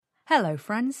Hello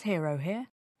friends, Hero here.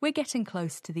 We're getting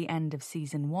close to the end of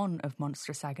Season 1 of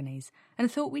Monstrous Agonies and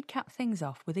thought we'd cap things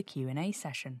off with a Q&A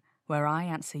session where I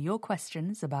answer your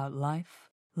questions about life,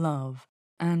 love,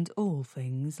 and all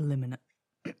things liminal.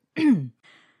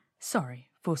 Sorry,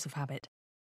 force of habit.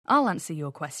 I'll answer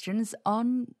your questions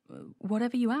on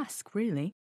whatever you ask,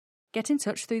 really. Get in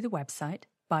touch through the website,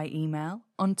 by email,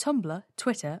 on Tumblr,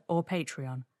 Twitter, or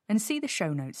Patreon, and see the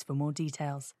show notes for more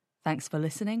details. Thanks for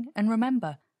listening, and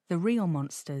remember, the real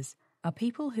monsters are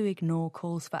people who ignore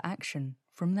calls for action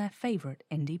from their favourite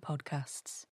indie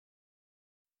podcasts.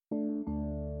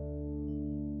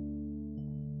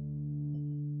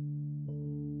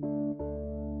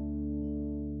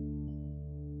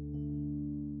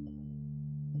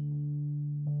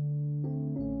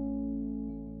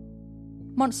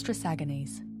 Monstrous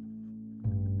Agonies.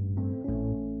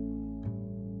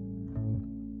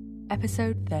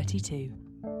 Episode 32.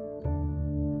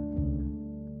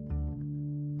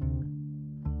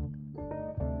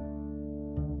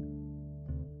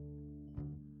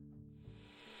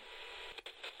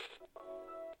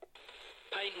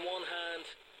 Paint in one hand.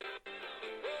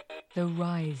 The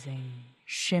rising,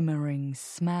 shimmering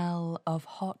smell of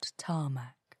hot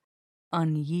tarmac,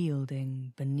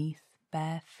 unyielding beneath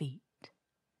bare feet.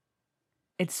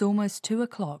 It's almost 2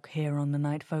 o'clock here on the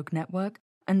Nightfolk Network,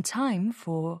 and time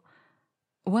for,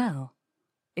 well,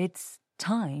 it's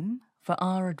time for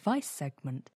our advice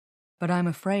segment, but I'm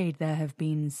afraid there have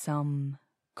been some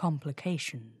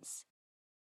complications.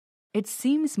 It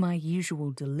seems my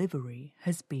usual delivery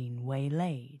has been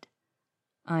waylaid.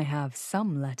 I have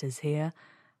some letters here,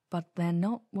 but they're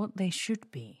not what they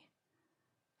should be.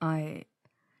 I'm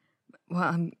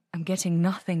getting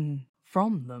nothing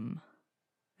from them.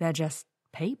 They're just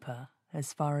paper,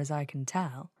 as far as I can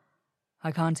tell.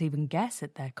 I can't even guess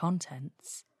at their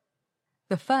contents.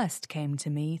 The first came to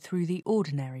me through the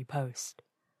ordinary post.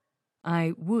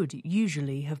 I would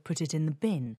usually have put it in the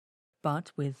bin,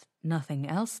 but with nothing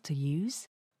else to use,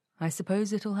 I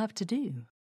suppose it'll have to do.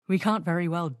 We can't very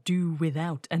well do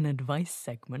without an advice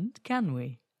segment, can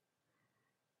we?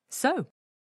 So,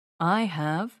 I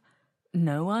have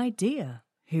no idea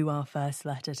who our first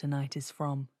letter tonight is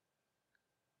from.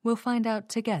 We'll find out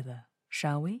together,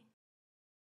 shall we?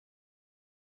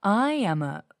 I am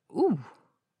a...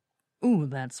 Ooh,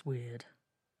 that's weird.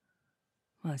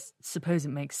 Well, I suppose it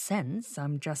makes sense.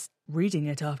 I'm just reading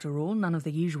it after all, none of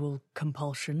the usual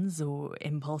compulsions or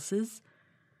impulses.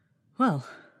 Well,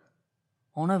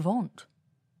 en avant.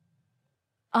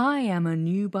 I am a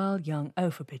nubile young... Oh,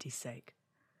 for pity's sake.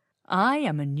 I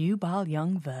am a nubile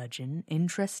young virgin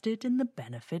interested in the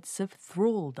benefits of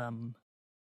thraldom.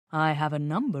 I have a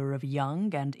number of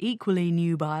young and equally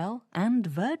nubile and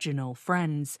virginal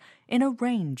friends in a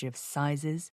range of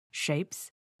sizes,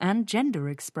 shapes, and gender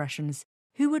expressions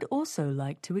who would also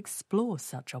like to explore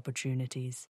such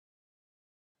opportunities.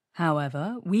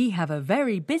 However, we have a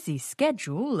very busy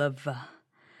schedule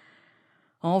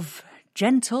of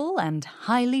gentle and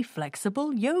highly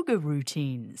flexible yoga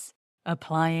routines,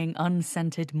 applying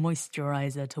unscented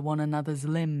moisturizer to one another's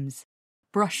limbs,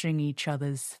 brushing each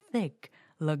other's thick,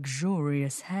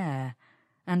 luxurious hair,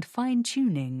 and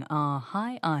fine-tuning our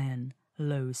high-iron,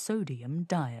 low-sodium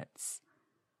diets.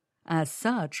 As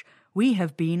such, we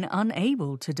have been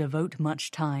unable to devote much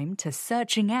time to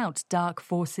searching out dark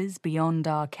forces beyond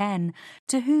our ken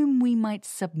to whom we might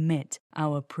submit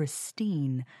our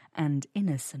pristine and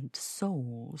innocent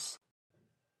souls.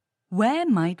 Where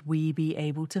might we be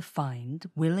able to find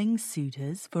willing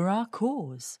suitors for our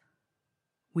cause?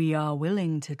 We are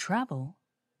willing to travel.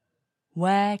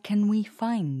 Where can we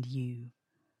find you?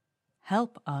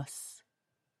 Help us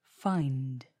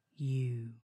find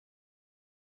you.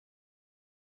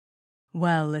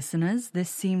 Well, listeners, this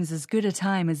seems as good a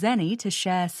time as any to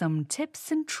share some tips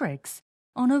and tricks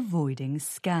on avoiding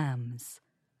scams.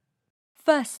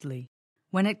 Firstly,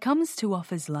 when it comes to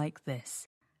offers like this,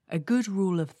 a good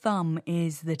rule of thumb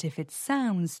is that if it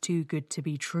sounds too good to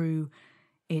be true,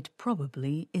 it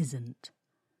probably isn't.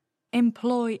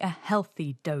 Employ a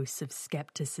healthy dose of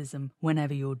skepticism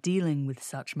whenever you're dealing with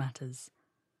such matters.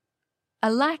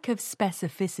 A lack of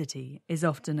specificity is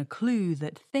often a clue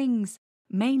that things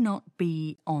may not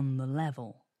be on the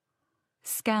level.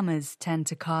 Scammers tend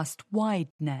to cast wide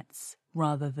nets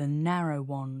rather than narrow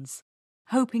ones,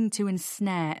 hoping to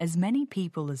ensnare as many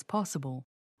people as possible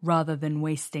rather than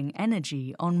wasting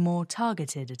energy on more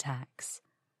targeted attacks.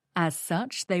 As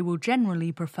such, they will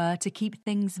generally prefer to keep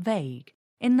things vague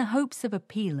in the hopes of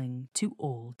appealing to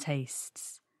all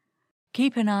tastes.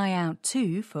 Keep an eye out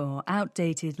too for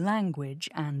outdated language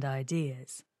and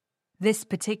ideas. This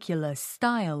particular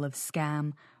style of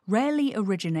scam rarely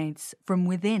originates from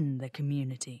within the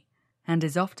community and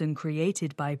is often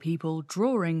created by people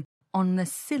drawing on the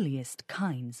silliest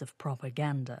kinds of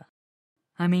propaganda.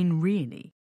 I mean,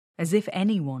 really, as if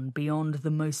anyone beyond the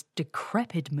most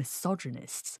decrepit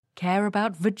misogynists care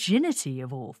about virginity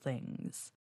of all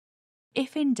things.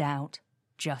 If in doubt,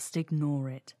 just ignore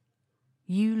it.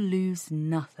 You lose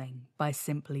nothing by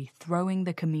simply throwing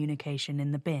the communication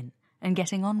in the bin and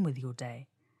getting on with your day.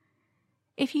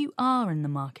 If you are in the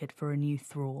market for a new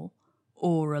thrall,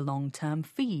 or a long-term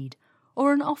feed,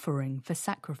 or an offering for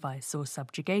sacrifice or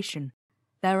subjugation,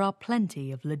 there are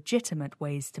plenty of legitimate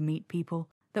ways to meet people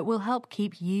that will help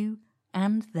keep you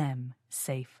and them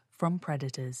safe from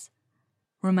predators.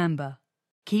 Remember,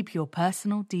 keep your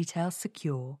personal details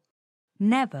secure.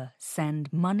 Never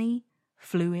send money,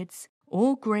 fluids,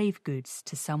 or grave goods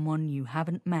to someone you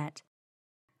haven't met.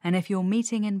 And if you're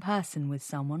meeting in person with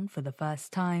someone for the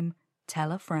first time,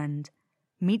 tell a friend,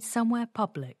 meet somewhere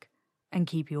public, and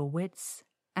keep your wits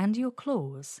and your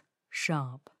claws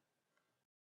sharp.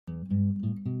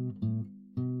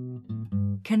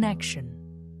 Connection,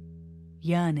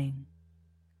 yearning,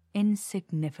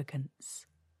 insignificance,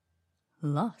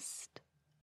 lust.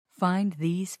 Find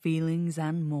these feelings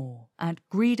and more at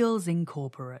Greedles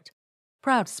Incorporate,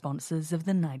 proud sponsors of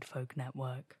the Nightfolk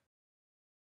Network.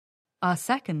 Our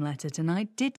second letter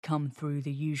tonight did come through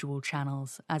the usual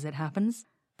channels, as it happens,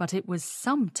 but it was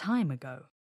some time ago.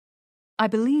 I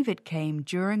believe it came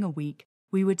during a week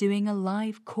we were doing a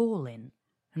live call-in,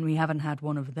 and we haven't had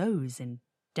one of those in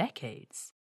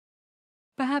decades.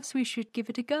 Perhaps we should give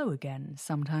it a go again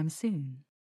sometime soon.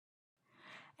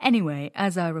 Anyway,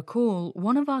 as I recall,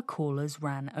 one of our callers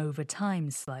ran over time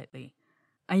slightly.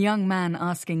 A young man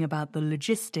asking about the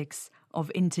logistics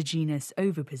of intergenous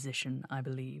oviposition, I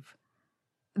believe.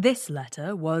 This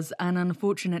letter was an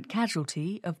unfortunate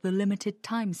casualty of the limited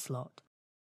time slot.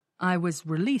 I was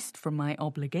released from my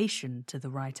obligation to the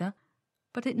writer,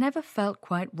 but it never felt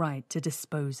quite right to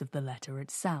dispose of the letter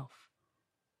itself.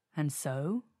 And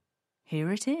so,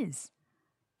 here it is.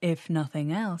 If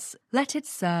nothing else, let it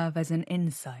serve as an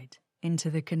insight into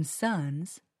the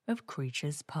concerns of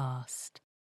creatures past.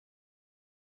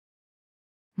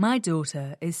 My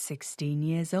daughter is 16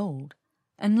 years old,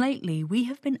 and lately we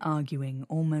have been arguing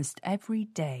almost every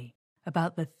day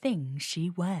about the things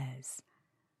she wears.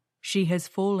 She has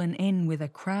fallen in with a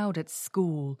crowd at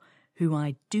school who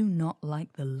I do not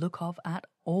like the look of at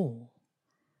all.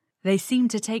 They seem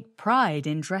to take pride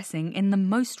in dressing in the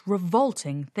most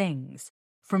revolting things,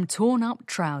 from torn-up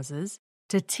trousers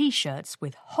to T-shirts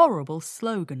with horrible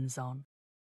slogans on.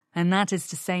 And that is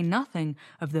to say nothing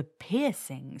of the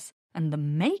piercings and the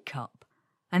makeup.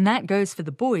 And that goes for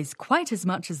the boys quite as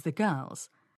much as the girls.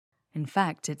 In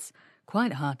fact, it's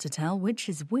quite hard to tell which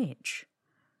is which.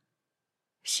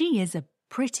 She is a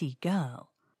pretty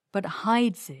girl, but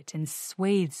hides it in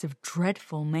swathes of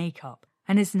dreadful makeup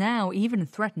and is now even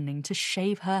threatening to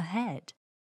shave her head.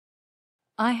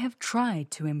 I have tried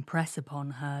to impress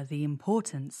upon her the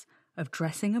importance of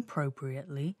dressing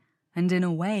appropriately and in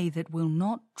a way that will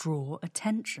not draw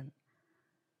attention.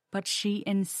 But she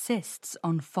insists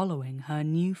on following her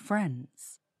new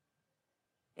friends.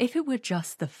 If it were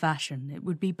just the fashion, it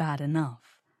would be bad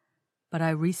enough. But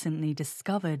I recently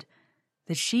discovered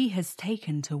that she has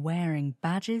taken to wearing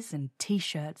badges and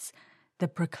T-shirts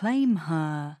that proclaim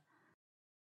her...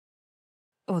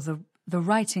 Or the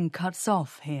writing cuts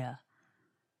off here.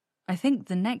 I think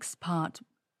the next part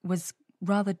was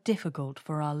rather difficult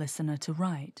for our listener to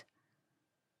write.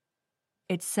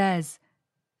 It says,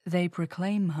 they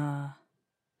proclaim her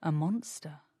a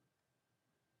monster.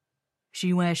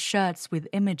 She wears shirts with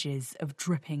images of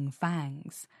dripping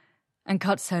fangs and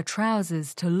cuts her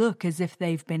trousers to look as if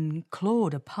they've been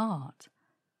clawed apart.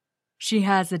 She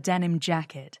has a denim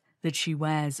jacket that she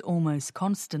wears almost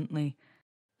constantly,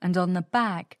 and on the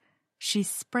back she's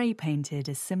spray-painted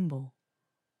a symbol,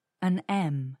 an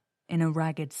M in a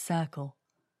ragged circle,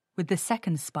 with the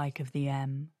second spike of the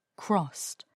M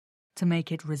crossed to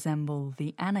make it resemble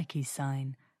the anarchy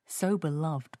sign so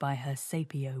beloved by her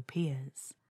sapio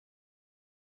peers.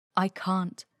 I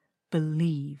can't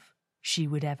believe she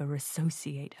would ever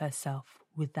associate herself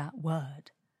with that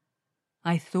word.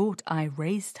 I thought I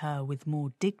raised her with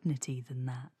more dignity than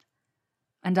that.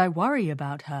 And I worry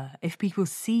about her if people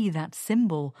see that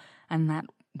symbol and that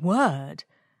word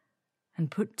and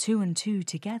put two and two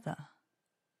together.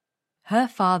 Her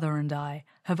father and I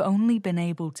have only been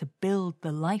able to build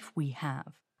the life we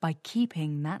have by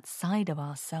keeping that side of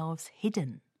ourselves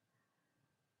hidden.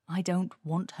 I don't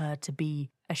want her to be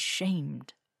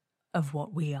ashamed of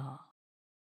what we are.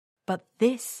 But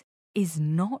this is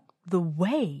not the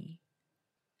way.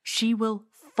 She will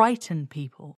frighten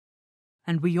people.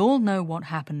 And we all know what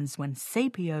happens when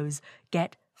Sapios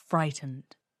get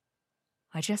frightened.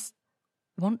 I just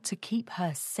want to keep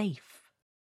her safe.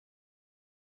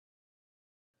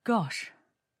 Gosh,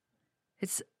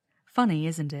 it's funny,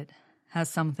 isn't it, how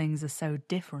some things are so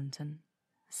different and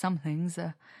some things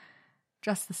are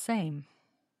just the same.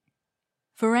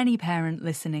 For any parent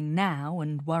listening now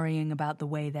and worrying about the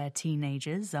way their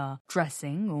teenagers are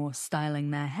dressing or styling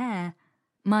their hair,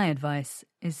 my advice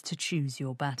is to choose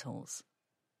your battles.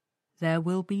 There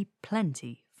will be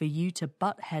plenty for you to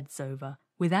butt heads over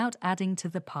without adding to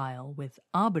the pile with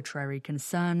arbitrary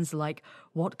concerns like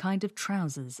what kind of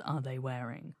trousers are they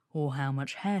wearing or how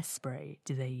much hairspray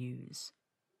do they use.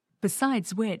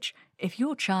 Besides which, if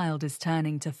your child is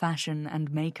turning to fashion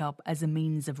and makeup as a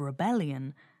means of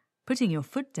rebellion, putting your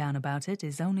foot down about it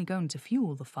is only going to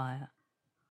fuel the fire.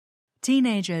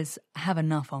 Teenagers have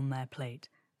enough on their plate,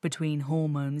 between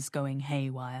hormones going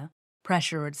haywire,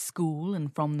 pressure at school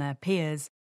and from their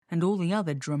peers, and all the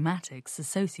other dramatics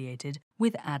associated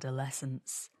with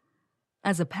adolescence.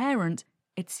 As a parent,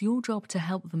 it's your job to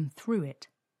help them through it,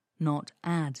 not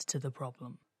add to the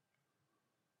problem.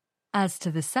 As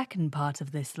to the second part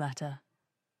of this letter,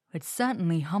 it's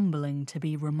certainly humbling to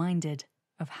be reminded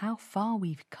of how far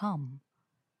we've come.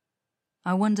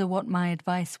 I wonder what my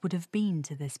advice would have been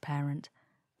to this parent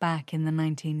back in the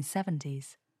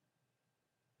 1970s.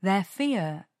 Their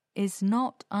fear is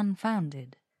not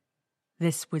unfounded.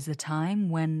 This was a time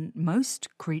when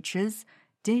most creatures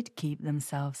did keep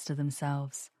themselves to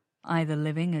themselves, either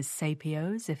living as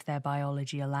sapios if their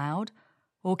biology allowed,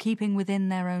 or keeping within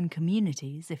their own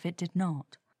communities if it did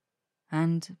not.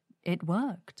 And it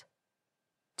worked,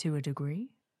 to a degree.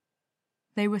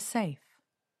 They were safe,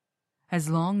 as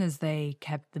long as they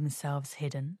kept themselves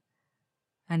hidden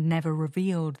and never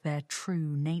revealed their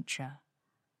true nature,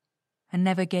 and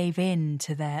never gave in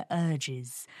to their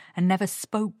urges, and never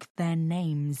spoke their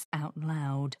names out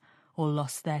loud, or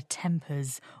lost their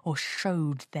tempers, or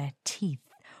showed their teeth,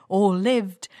 or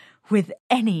lived with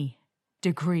any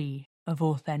degree of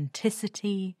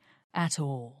authenticity at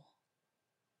all.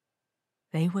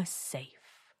 They were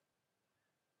safe.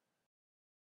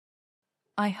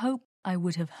 I hope I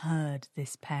would have heard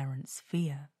this parent's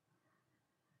fear.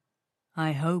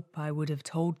 I hope I would have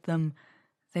told them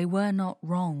they were not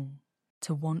wrong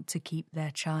to want to keep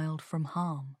their child from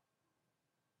harm.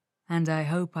 And I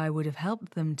hope I would have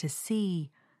helped them to see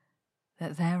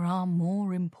that there are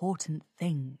more important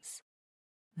things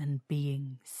than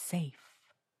being safe.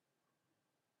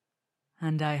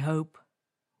 And I hope,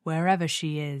 wherever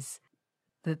she is,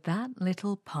 that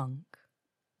little punk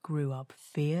grew up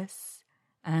fierce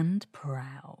and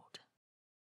proud.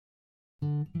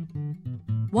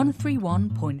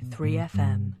 131.3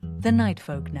 FM, the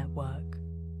Nightfolk Network.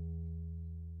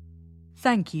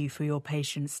 Thank you for your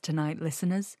patience tonight,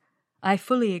 listeners. I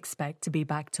fully expect to be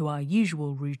back to our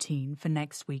usual routine for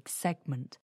next week's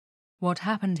segment. What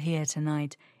happened here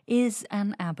tonight is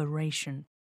an aberration,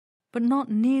 but not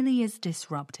nearly as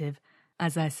disruptive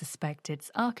as I suspect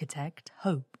its architect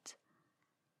hoped.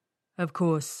 Of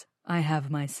course, I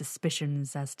have my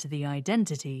suspicions as to the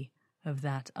identity of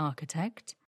that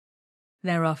architect.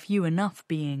 There are few enough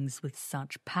beings with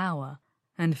such power,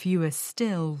 and fewer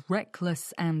still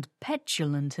reckless and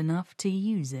petulant enough to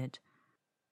use it.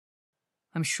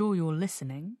 I'm sure you're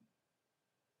listening.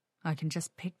 I can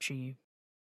just picture you,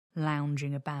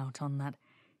 lounging about on that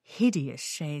hideous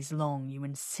chaise longue you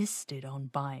insisted on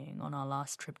buying on our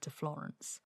last trip to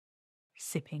Florence,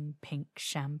 sipping pink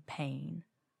champagne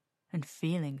and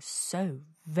feeling so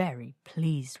very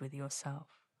pleased with yourself.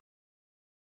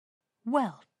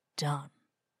 Well done.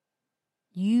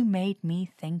 You made me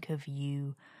think of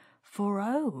you for,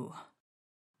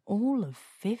 all of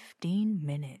 15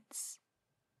 minutes.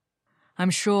 I'm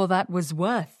sure that was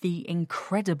worth the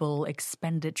incredible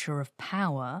expenditure of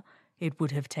power it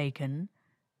would have taken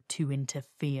to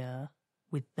interfere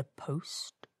with the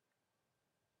post.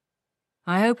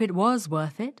 I hope it was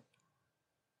worth it.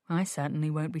 I certainly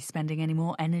won't be spending any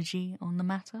more energy on the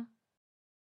matter.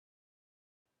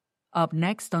 Up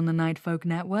next on the Nightfolk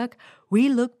Network, we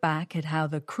look back at how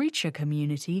the creature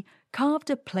community carved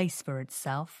a place for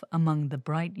itself among the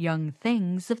bright young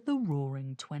things of the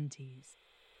Roaring Twenties.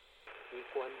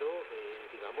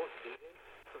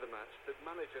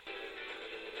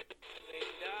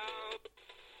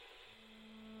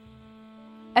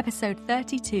 Episode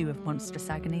 32 of Monstrous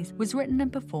Agonies was written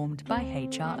and performed by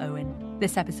H.R. Owen.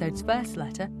 This episode's first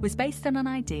letter was based on an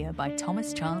idea by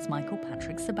Thomas Charles Michael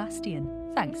Patrick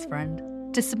Sebastian. Thanks, friend.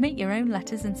 To submit your own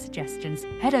letters and suggestions,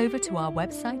 head over to our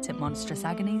website at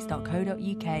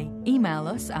monstrousagonies.co.uk, email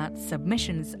us at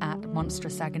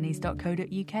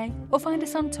submissions@monstrousagonies.co.uk, or find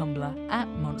us on Tumblr at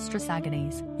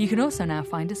monstrous_agonies. You can also now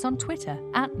find us on Twitter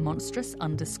at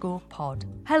monstrous_pod.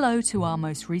 Hello to our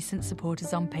most recent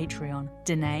supporters on Patreon,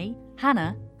 Danae,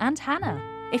 Hannah, and Hannah.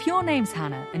 If your name's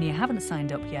Hannah and you haven't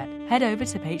signed up yet, head over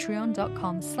to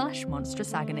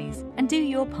patreon.com/monstrousagonies and do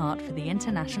your part for the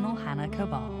international Hannah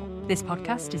Cabal. This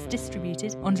podcast is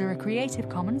distributed under a Creative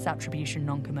Commons Attribution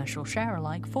Non-Commercial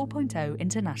Share-alike 4.0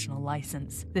 international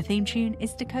license. The theme tune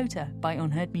is Dakota by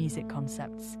Unheard Music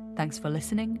Concepts. Thanks for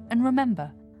listening, and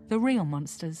remember, the real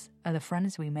monsters are the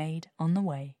friends we made on the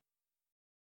way.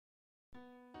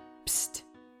 Psst!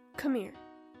 Come here.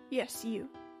 Yes, you.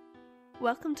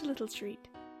 Welcome to Little Street.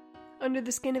 Under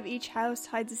the skin of each house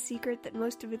hides a secret that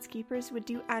most of its keepers would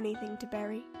do anything to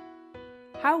bury.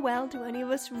 How well do any of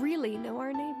us really know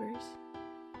our neighbours?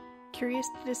 Curious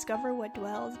to discover what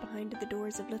dwells behind the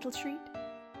doors of Little Street?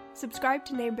 Subscribe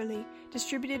to Neighbourly,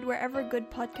 distributed wherever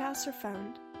good podcasts are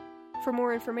found. For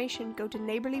more information, go to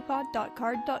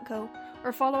neighbourlypod.card.co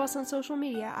or follow us on social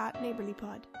media at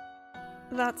neighbourlypod.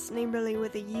 That's Neighbourly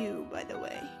with a U, by the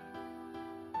way.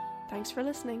 Thanks for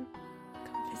listening.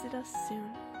 Come visit us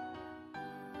soon.